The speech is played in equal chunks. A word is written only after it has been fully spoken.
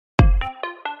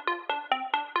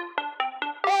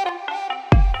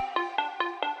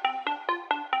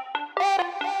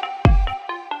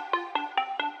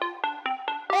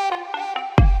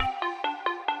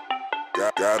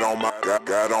Got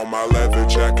on my leather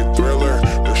jacket Thriller.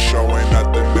 The show ain't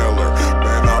nothing Miller.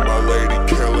 Man, I'm a lady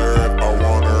killer. If I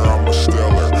want her, I'ma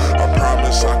steal her. I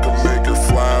promise I can make her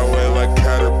fly away like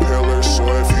caterpillars. So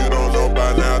if you don't know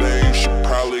by now, then you should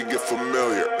probably get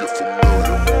familiar.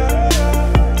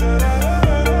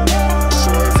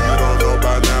 So if you don't know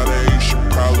by now, then you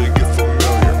should probably get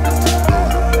familiar.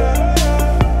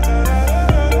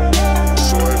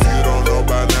 So if you don't know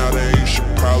by now, then you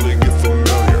should probably get familiar.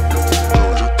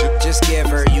 Just give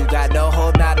her, you got no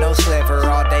hold, not no sliver.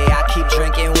 All day I keep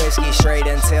drinking whiskey straight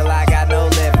until I got no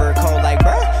liver. Cold like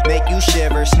burr, make you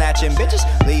shiver. Snatching bitches,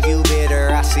 leave you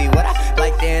bitter. I see what I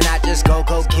like, then I just go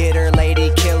get her.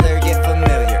 Lady killer, get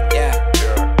familiar, yeah.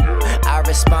 I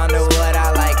respond to what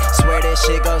I like. Swear this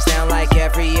shit goes down like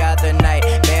every other night.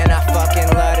 Man, I fucking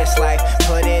love this life.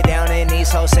 Put it down and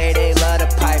these hoes say they love the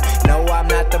pipe. No, I'm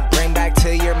not the bring back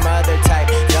to your mother type.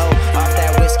 No, off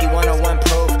that whiskey 101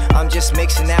 proof. I'm just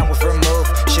mixing that with vermouth.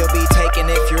 She'll be taken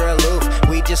if you're aloof.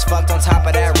 We just fucked on top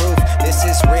of that roof. This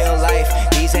is real life.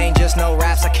 These ain't just no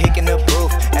raps I kick in the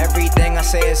booth. Everything I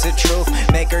say is the truth.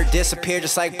 Make her disappear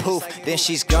just like poof. Then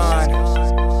she's gone.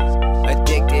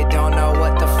 Addicted, don't know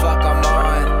what the fuck I'm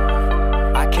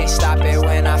on. I can't stop it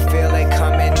when I feel it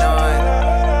coming on.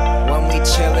 When we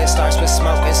chill, it starts with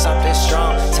smoking something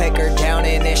strong. Take her down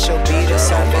and then she'll be the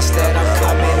surface that I'm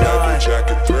coming on.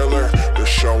 Jacket Thriller, the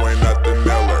show ain't nothing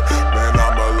Miller. Man,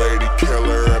 I'm a lady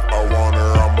killer. If I want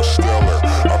her, I'ma steal her.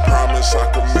 I promise I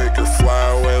can make her fly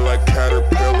away like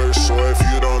caterpillars. So if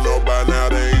you don't know by now,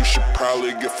 then you should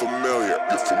probably get familiar.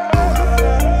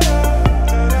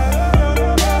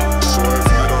 So if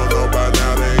you don't know by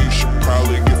now, then you should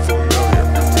probably get familiar.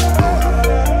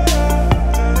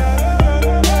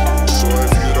 So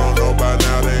if you don't know by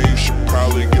now, then you should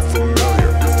probably get familiar.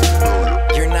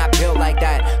 You're not built like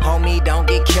that, homie, don't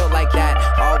get killed like that.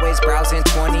 Always browsing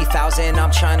 20,000,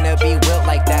 I'm trying to be wilt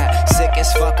like that. Sick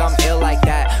as fuck, I'm ill like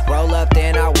that. Roll up,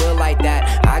 then I will like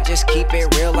that. I just keep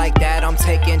it real like that. I'm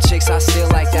taking chicks, I still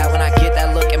like that. When I get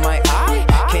that look in my eye,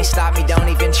 can't stop me, don't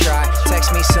even try.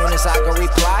 Text me soon as I go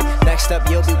reply. Next up,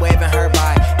 you'll be waving her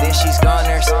by. Then she's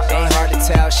goners, ain't hard to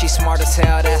tell. She's smart as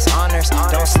hell, that's honors.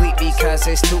 Don't sleep because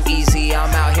it's too easy.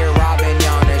 I'm out here robbing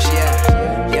yawners, yeah.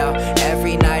 Yo,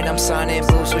 every night I'm signing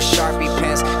booze with Sharpie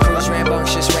pens. Cruise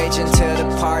rambunctious, raging till the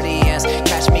party ends.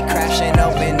 Catch me crashing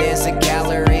open ends the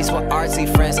galleries with artsy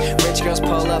friends. Rich girls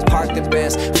pull up, park the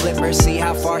Benz. Flip her, see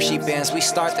how far she bends. We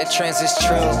start the trends, it's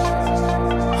true.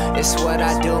 It's what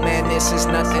I do, man, this is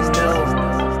nothing new.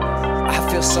 I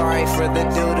feel sorry for the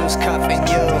dude who's cuffing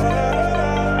you.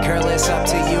 Girl, it's up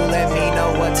to you, let me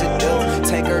know what to do.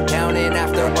 Take her down and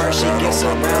afterwards she gets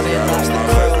around and loves the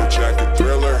crew. Jacket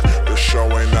Thriller, the show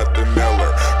ain't nothing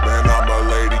Miller. Man, I'm a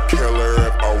lady killer.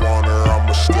 If I want her,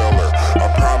 I'ma steal her. I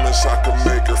promise I can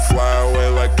make her fly away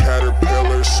like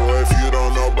caterpillars. So if you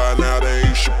don't know by now, then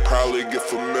you should probably get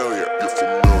familiar.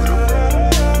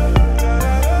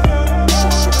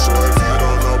 So if you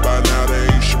don't know by now, then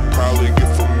you should probably get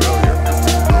familiar.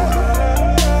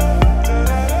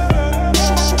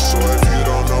 So if you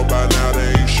don't know by now,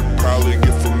 then you should probably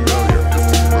get familiar.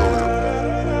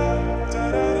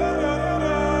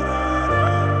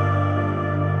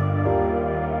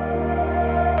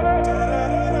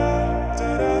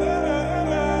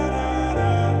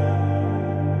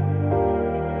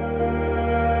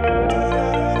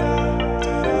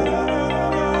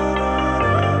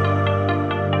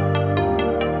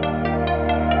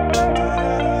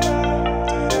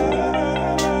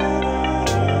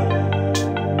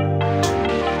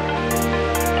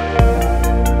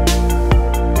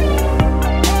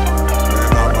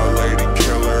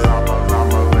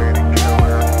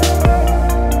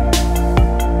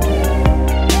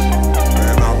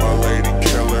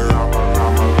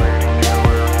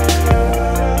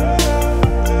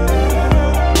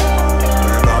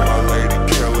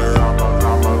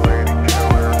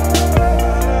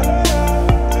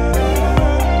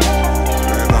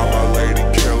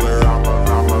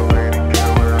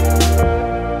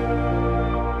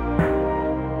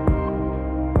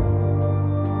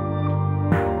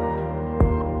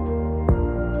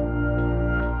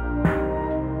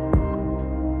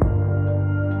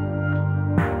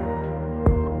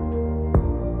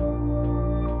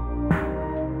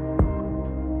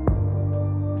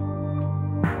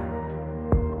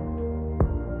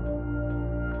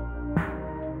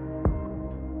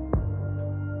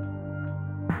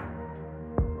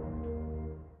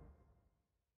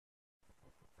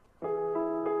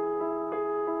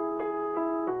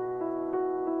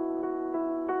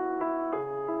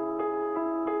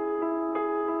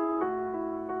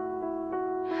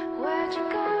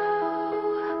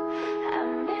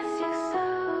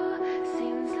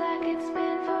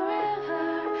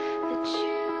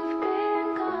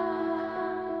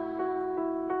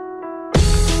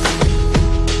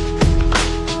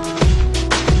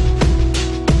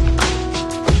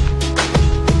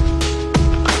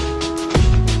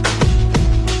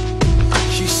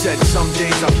 said some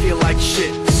days I feel like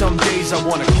shit, some days I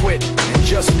wanna quit and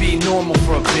just be normal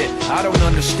for a bit. I don't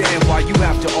understand why you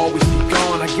have to always be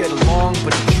gone. I get along,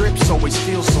 but the trips always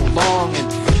feel so long. And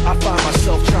I find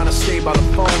myself trying to stay by the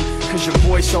phone, cause your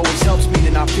voice always helps me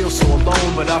to not feel so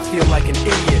alone. But I feel like an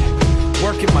idiot,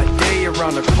 working my day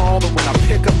around a call, but when I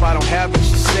pick up I don't have much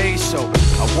to say. So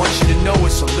I want you to know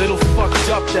it's a little fucked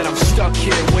up that I'm stuck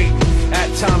here waiting, at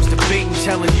times debating,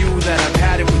 telling you that I've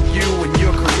had it with you and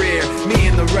your career. Me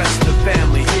and the rest of the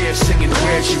family here singing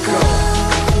Where'd You Go?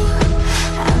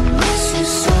 I miss you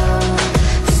so.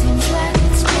 Seems like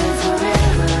it's been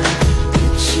forever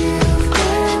that you've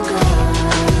been gone.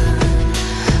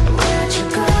 Where'd you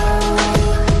go?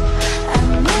 I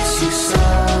miss you so.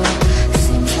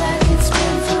 Seems like it's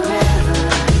been forever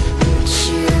that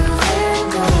you've been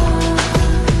gone.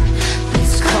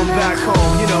 Please Come back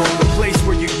home, you know, the place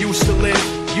where you used to live.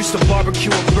 Used to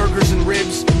barbecue on burgers and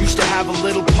ribs. Used to have a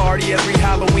little party every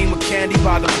Halloween with candy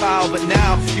by the pile. But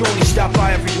now, you only stop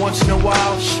by every once in a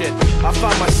while. Shit, I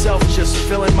find myself just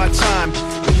filling my time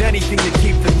with anything to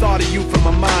keep the thought of you from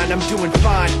my mind. I'm doing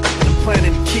fine, and I'm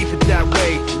planning to keep it that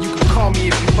way. You can call me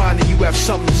if you find that you have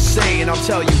something to say, and I'll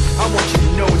tell you, I want you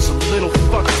to know it's a little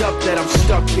fucked up that I'm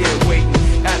stuck here waiting,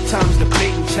 at times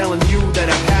debating, telling you that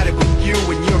I've had it with you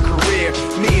and your career.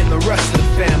 Me and the rest of the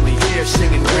family here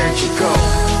singing Where'd You Go?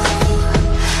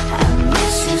 I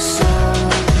miss you so.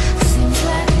 Seems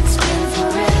like it's been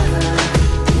forever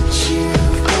that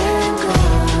you've been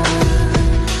gone.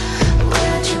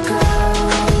 Where'd you go?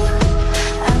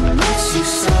 I miss you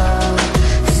so.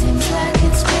 Seems like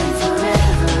it's been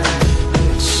forever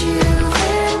that you've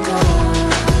been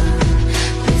gone.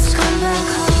 Please come back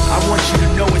home. I want you to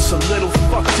know it's a little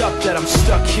fucked up that I'm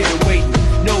stuck here waiting,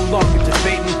 no longer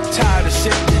debating, tired of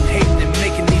sitting and hating and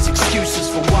making these excuses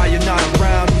for why you're not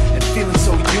around and feeling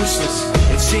so useless.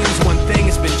 It seems one thing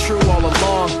has been true all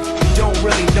along, you don't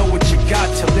really know what you got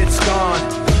till it's gone.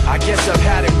 I guess I've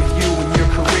had it with you and your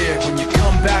career. When you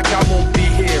come back I won't be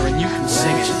here and you can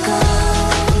sing Where'd it. you go?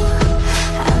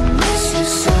 I miss you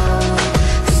so.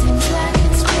 Seems like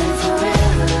it's been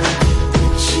forever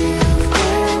that you've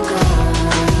been gone.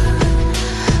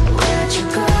 Where'd you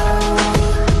go?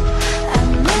 I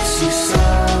miss you so.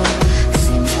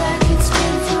 Seems like it's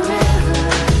been forever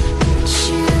that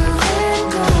you've been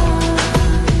gone.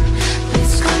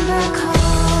 Please come back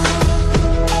home.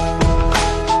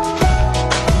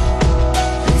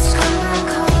 Please come back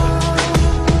home. Please come back home.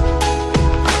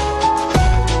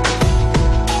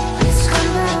 Please come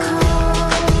back home.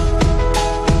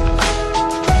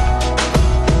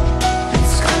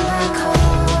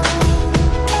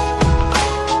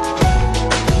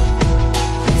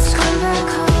 Please come back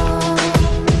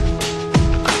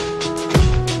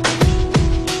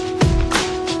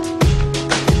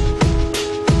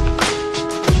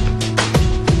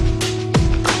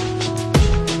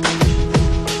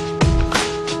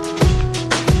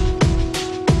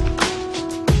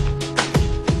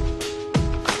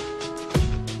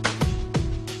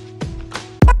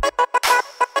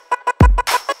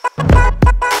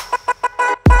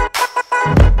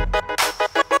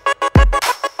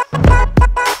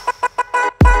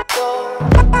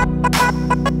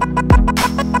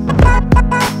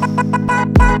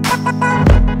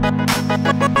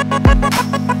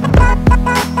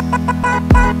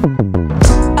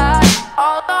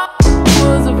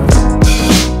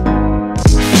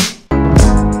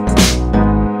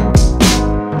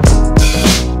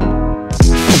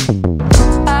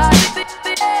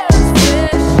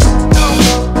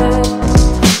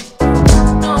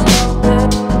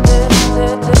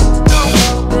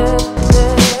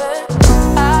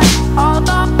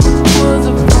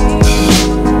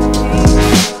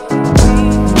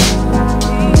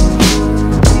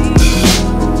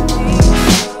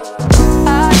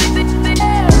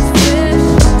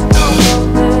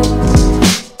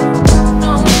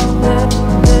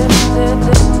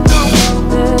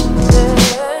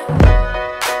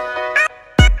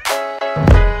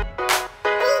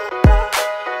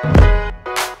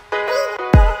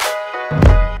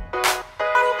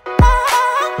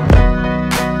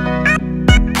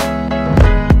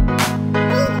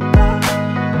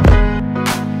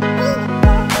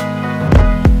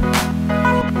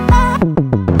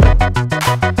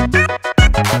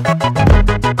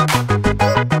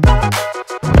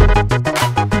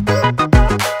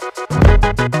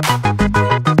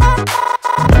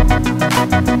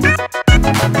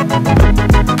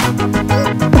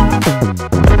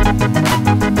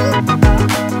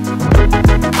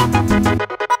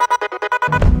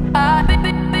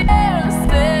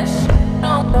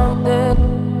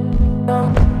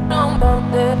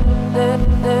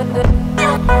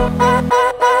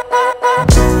home.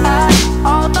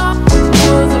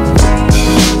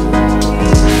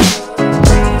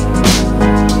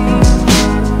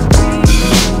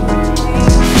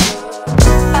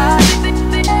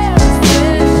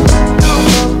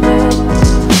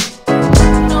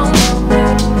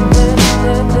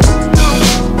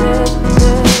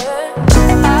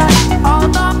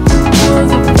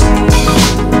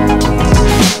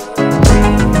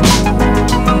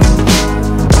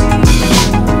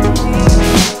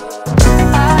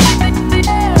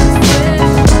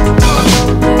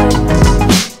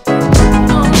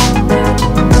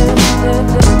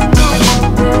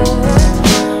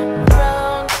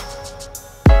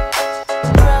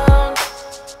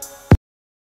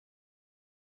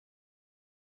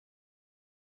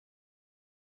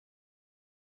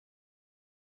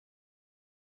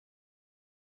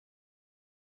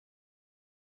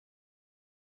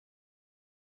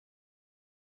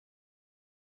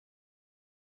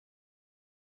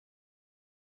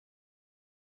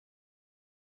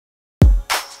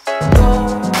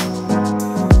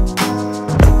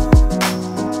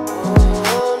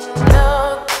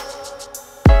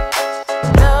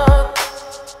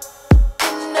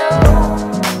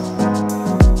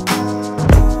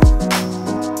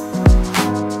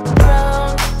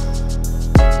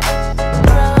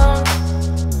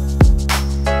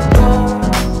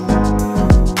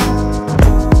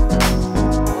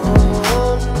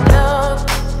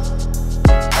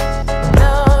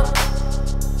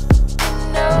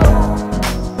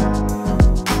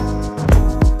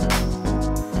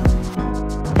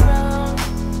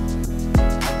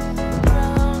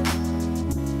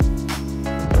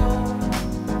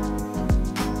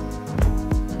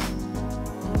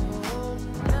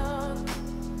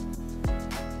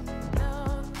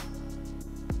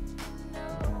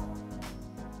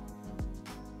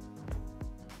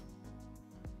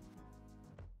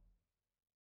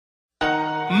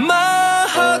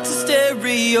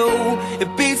 radio,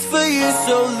 it beats for you,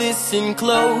 so listen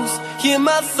close. Hear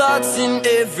my thoughts in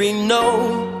every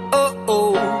note.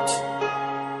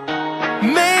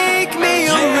 Make me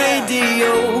your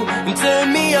radio and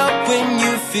turn me up when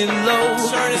you feel low.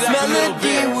 This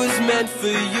melody was meant for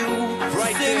you.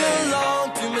 Right, sing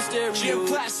along to my stereo. Gym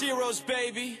class heroes,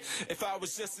 baby. If I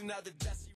was just another